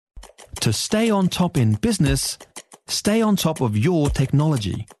To stay on top in business, stay on top of your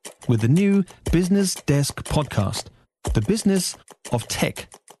technology with the new Business Desk podcast, The Business of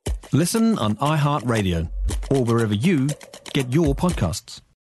Tech. Listen on iHeartRadio or wherever you get your podcasts.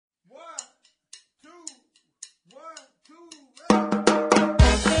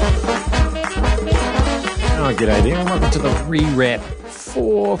 Oh, g'day there. Welcome to the re-wrap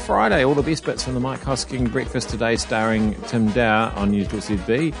for Friday. All the best bits from the Mike Hosking breakfast today, starring Tim Dower on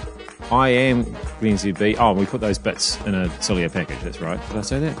News.ZB. I am Glenn ZB. Oh, we put those bits in a Celia package. That's right. Did I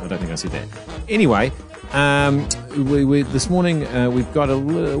say that? I don't think I said that. Anyway, we this morning we've got a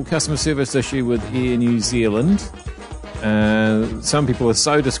little customer service issue with Air New Zealand. Some people are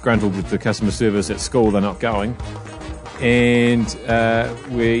so disgruntled with the customer service at school they're not going. And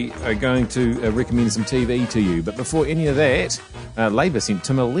we are going to recommend some TV to you. But before any of that, Labour sent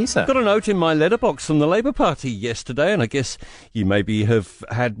Tim Alisa. Got a note in my letterbox from the Labour Party yesterday, and I guess you maybe have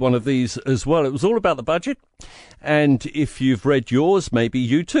had one of these as well. It was all about the budget. And if you've read yours, maybe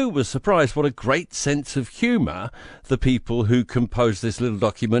you too were surprised what a great sense of humour the people who composed this little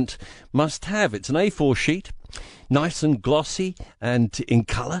document must have. It's an A4 sheet. Nice and glossy and in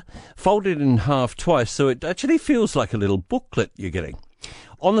colour, folded in half twice, so it actually feels like a little booklet you're getting.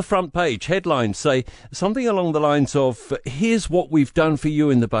 On the front page, headlines say something along the lines of, here's what we've done for you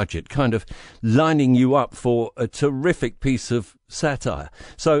in the budget, kind of lining you up for a terrific piece of satire.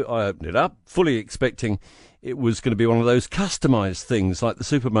 So I opened it up, fully expecting it was going to be one of those customised things like the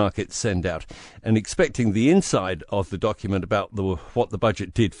supermarkets send out, and expecting the inside of the document about what the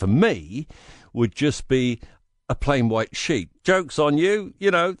budget did for me would just be a plain white sheet. Joke's on you.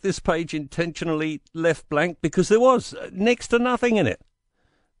 You know, this page intentionally left blank because there was next to nothing in it.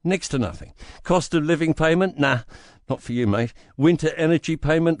 Next to nothing. Cost of living payment? Nah, not for you, mate. Winter energy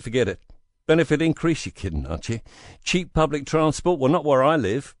payment? Forget it. Benefit increase? You're kidding, aren't you? Cheap public transport? Well, not where I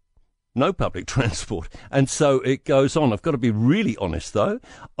live. No public transport. And so it goes on. I've got to be really honest, though.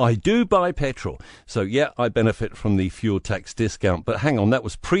 I do buy petrol. So, yeah, I benefit from the fuel tax discount. But hang on, that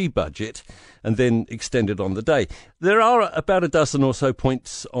was pre-budget and then extended on the day. There are about a dozen or so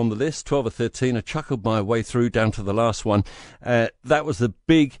points on the list, 12 or 13. I chuckled my way through down to the last one. That was the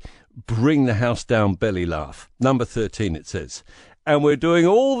big bring the house down belly laugh. Number 13, it says. And we're doing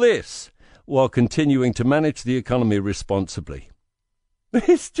all this while continuing to manage the economy responsibly.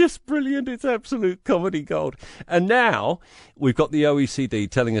 It's just brilliant. It's absolute comedy gold. And now we've got the OECD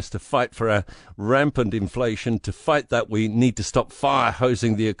telling us to fight for our rampant inflation. To fight that, we need to stop fire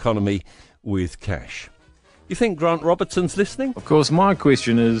hosing the economy with cash. You think Grant Robertson's listening? Of course, my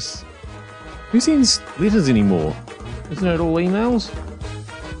question is, who sends letters anymore? Isn't it all emails?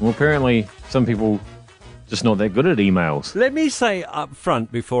 Well, apparently some people just not that good at emails. Let me say up front,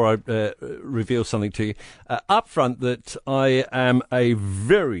 before I reveal something to you, up front that I am a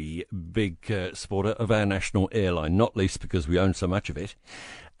very big supporter of our national airline, not least because we own so much of it,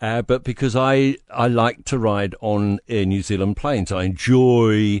 but because I like to ride on Air New Zealand planes. I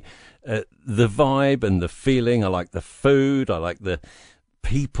enjoy the vibe and the feeling. I like the food. I like the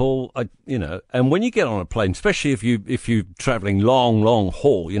people, and when you get on a plane, especially if you're travelling long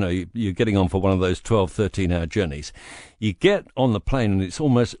haul, you're getting on for one of those 12, 13-hour journeys, you get on the plane and it's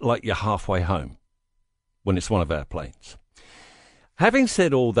almost like you're halfway home when it's one of our planes. Having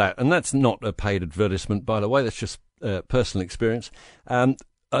said all that, and that's not a paid advertisement, by the way, that's just personal experience,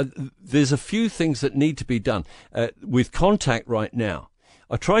 there's a few things that need to be done. With Contact right now,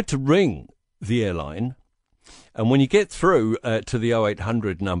 I tried to ring the airline, and when you get through to the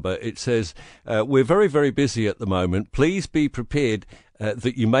 0800 number, it says, we're very, very busy at the moment. Please be prepared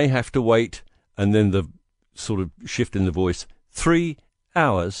that you may have to wait, and then the sort of shift in the voice, 3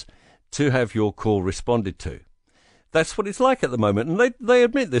 hours to have your call responded to. That's what it's like at the moment. And they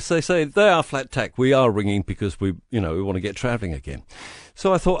admit this. They say they are flat tack. We are ringing because we want to get travelling again.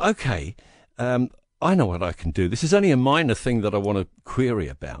 So I thought, okay, I know what I can do. This is only a minor thing that I want to query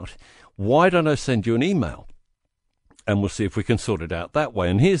about. Why don't I send you an email? And we'll see if we can sort it out that way.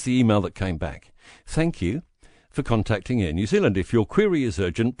 And here's the email that came back. Thank you for contacting Air New Zealand. If your query is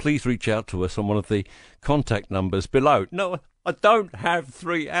urgent, please reach out to us on one of the contact numbers below. No, I don't have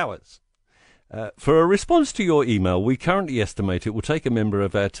 3 hours. For a response to your email, we currently estimate it will take a member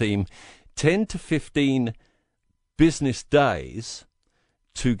of our team 10 to 15 business days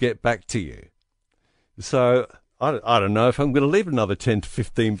to get back to you. So I don't know if I'm going to leave another 10 to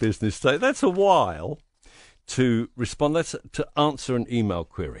 15 business days. That's a while to respond. That's to answer an email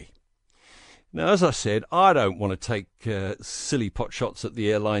query. Now, as I said, I don't want to take silly pot shots at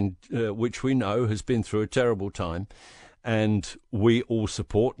the airline, which we know has been through a terrible time, and we all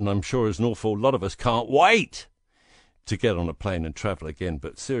support, and I'm sure there's an awful lot of us can't wait to get on a plane and travel again.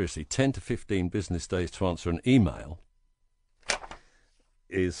 But seriously, 10 to 15 business days to answer an email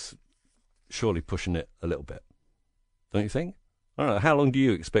is surely pushing it a little bit. Don't you think? I don't know. How long do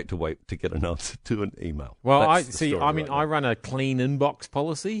you expect to wait to get an answer to an email? Well, I run a clean inbox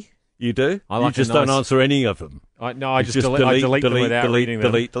policy. You do? I like you just don't answer any of them. I just delete them without reading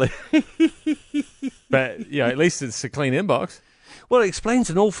them. Delete. But at least it's a clean inbox. Well, it explains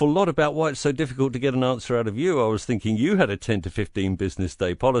an awful lot about why it's so difficult to get an answer out of you. I was thinking you had a 10 to 15 business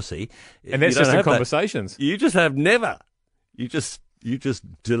day policy. And that's just in conversations. You just have never. You just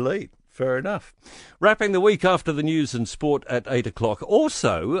delete. Fair enough. Wrapping the week after the news and sport at 8 o'clock.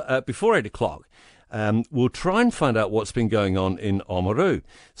 Also, before 8 o'clock, we'll try and find out what's been going on in Oamaru.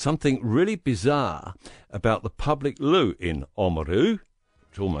 Something really bizarre about the public loo in Oamaru,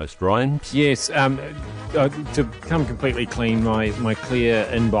 which almost rhymes. Yes, to become completely clean, my clear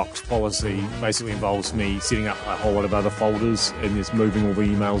inbox policy basically involves me setting up a whole lot of other folders and just moving all the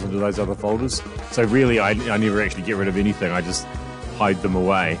emails into those other folders. So really, I never actually get rid of anything. I just hide them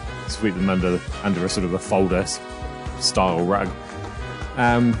away, sweep them under a sort of a folder style rug.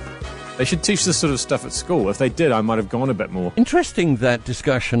 They should teach this sort of stuff at school. If they did, I might have gone a bit more. Interesting, that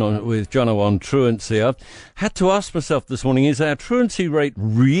discussion with Jono on truancy. I've had to ask myself this morning, is our truancy rate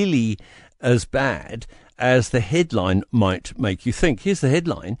really as bad as the headline might make you think? Here's the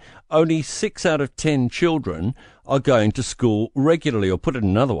headline: only 6 out of 10 children are going to school regularly. Or put it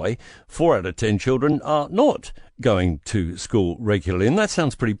another way, 4 out of 10 children are not going to school regularly. And that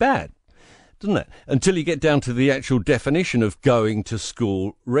sounds pretty bad, doesn't it? Until you get down to the actual definition of going to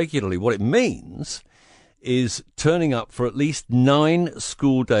school regularly. What it means is turning up for at least 9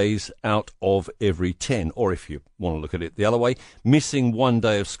 school days out of every 10. Or if you want to look at it the other way, missing 1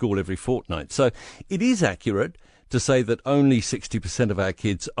 day of school every fortnight. So it is accurate to say that only 60% of our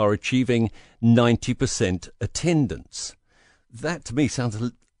kids are achieving 90% attendance. That to me sounds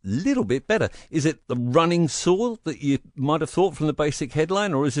a little bit better. Is it the running sore that you might have thought from the basic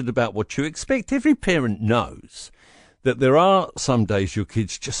headline, or is it about what you expect? Every parent knows that there are some days your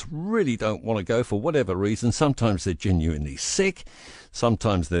kids just really don't want to go for whatever reason. Sometimes they're genuinely sick.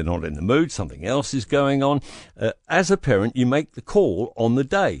 Sometimes they're not in the mood. Something else is going on. As a parent, you make the call on the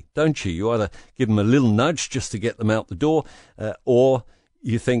day, don't you? You either give them a little nudge just to get them out the door, or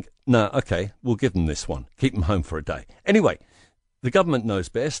you think, no, okay, we'll give them this one. Keep them home for a day. Anyway, the government knows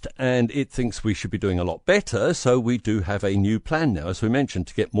best, and it thinks we should be doing a lot better, so we do have a new plan now, as we mentioned,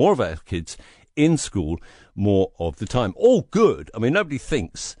 to get more of our kids in school more of the time. All good. I mean, nobody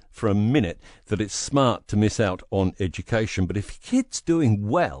thinks for a minute that it's smart to miss out on education, but if your kid's doing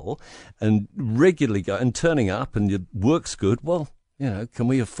well and regularly go and turning up and your work's good, well, can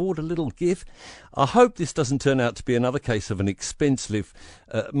we afford a little give? I hope this doesn't turn out to be another case of an expensive,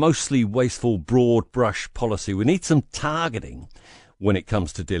 mostly wasteful, broad brush policy. We need some targeting when it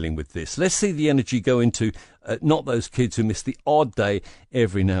comes to dealing with this. Let's see the energy go into not those kids who miss the odd day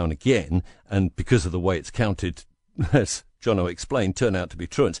every now and again, and because of the way it's counted, as Jono explained, turn out to be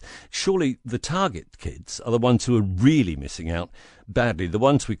truants. Surely the target kids are the ones who are really missing out badly, the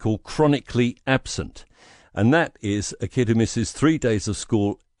ones we call chronically absent. And that is a kid who misses 3 days of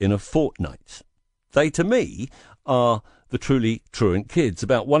school in a fortnight. They, to me, are the truly truant kids,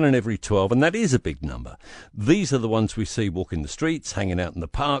 about 1 in every 12, and that is a big number. These are the ones we see walking the streets, hanging out in the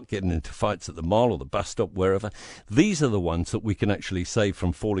park, getting into fights at the mall or the bus stop, wherever. These are the ones that we can actually save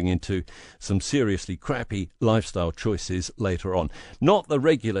from falling into some seriously crappy lifestyle choices later on. Not the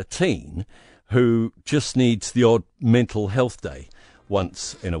regular teen who just needs the odd mental health day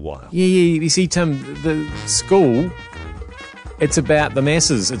once in a while. Yeah. You see, Tim, the school, it's about the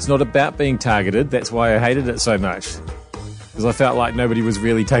masses. It's not about being targeted. That's why I hated it so much. Because I felt like nobody was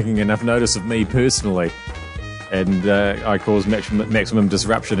really taking enough notice of me personally. And I caused maximum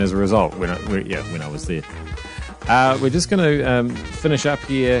disruption as a result when I was there. We're just going to finish up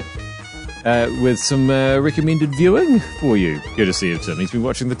here with some recommended viewing for you, courtesy of Tim. He's been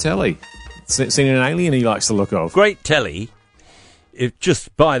watching the telly. Seen an alien he likes the look of. Great telly.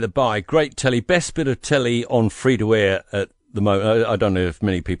 Just by the by, great telly. Best bit of telly on free-to-air at the moment. I don't know if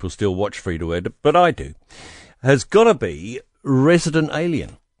many people still watch free-to-air, but I do. Has got to be Resident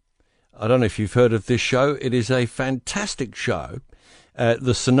Alien. I don't know if you've heard of this show. It is a fantastic show.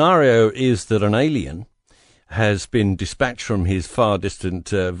 The scenario is that an alien has been dispatched from his far distant,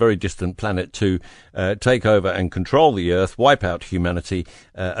 very distant planet to take over and control the Earth, wipe out humanity,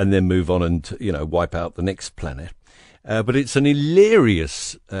 and then move on and, wipe out the next planet. But it's an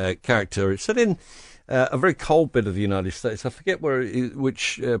hilarious character. It's set in a very cold bit of the United States. I forget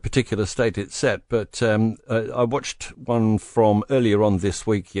which particular state it's set, but I watched one from earlier on this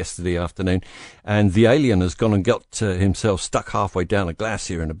week, yesterday afternoon, and the alien has gone and got himself stuck halfway down a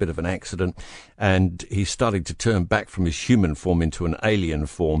glacier in a bit of an accident, and he's starting to turn back from his human form into an alien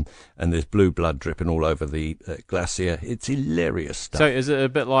form, and there's blue blood dripping all over the glacier. It's hilarious stuff. So is it a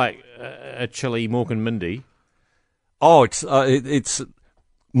bit like a chilly Mork and Mindy? Oh, it's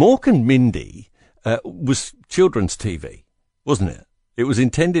Mork and Mindy was children's TV, wasn't it? It was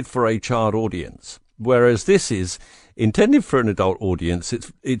intended for a child audience, whereas this is intended for an adult audience.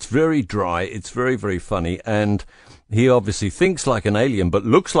 It's very dry, it's very, very funny, and he obviously thinks like an alien but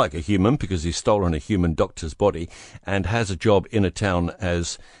looks like a human because he's stolen a human doctor's body and has a job in a town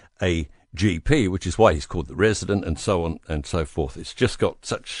as a GP, which is why he's called The Resident, and so on and so forth. It's just got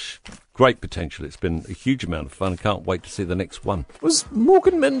such great potential. It's been a huge amount of fun. I can't wait to see the next one. Was Mork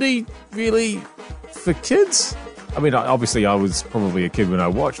and Mindy really for kids? I mean, obviously I was probably a kid when I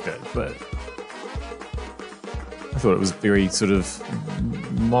watched it, but I thought it was very sort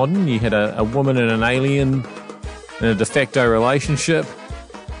of modern. You had a woman and an alien in a de facto relationship.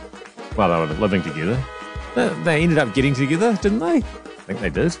 Well, they were living together. They ended up getting together, didn't they? I think they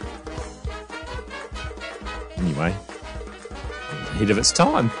did. Anyway, ahead of its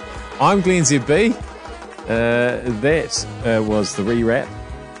time. I'm Glenn ZB. That was the rewrap.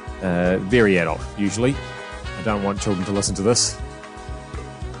 Very adult, usually. I don't want children to listen to this.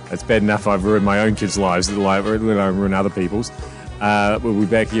 It's bad enough I've ruined my own kids' lives, let alone ruin other people's. We'll be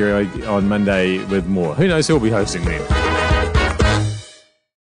back here on Monday with more. Who knows who'll be hosting then?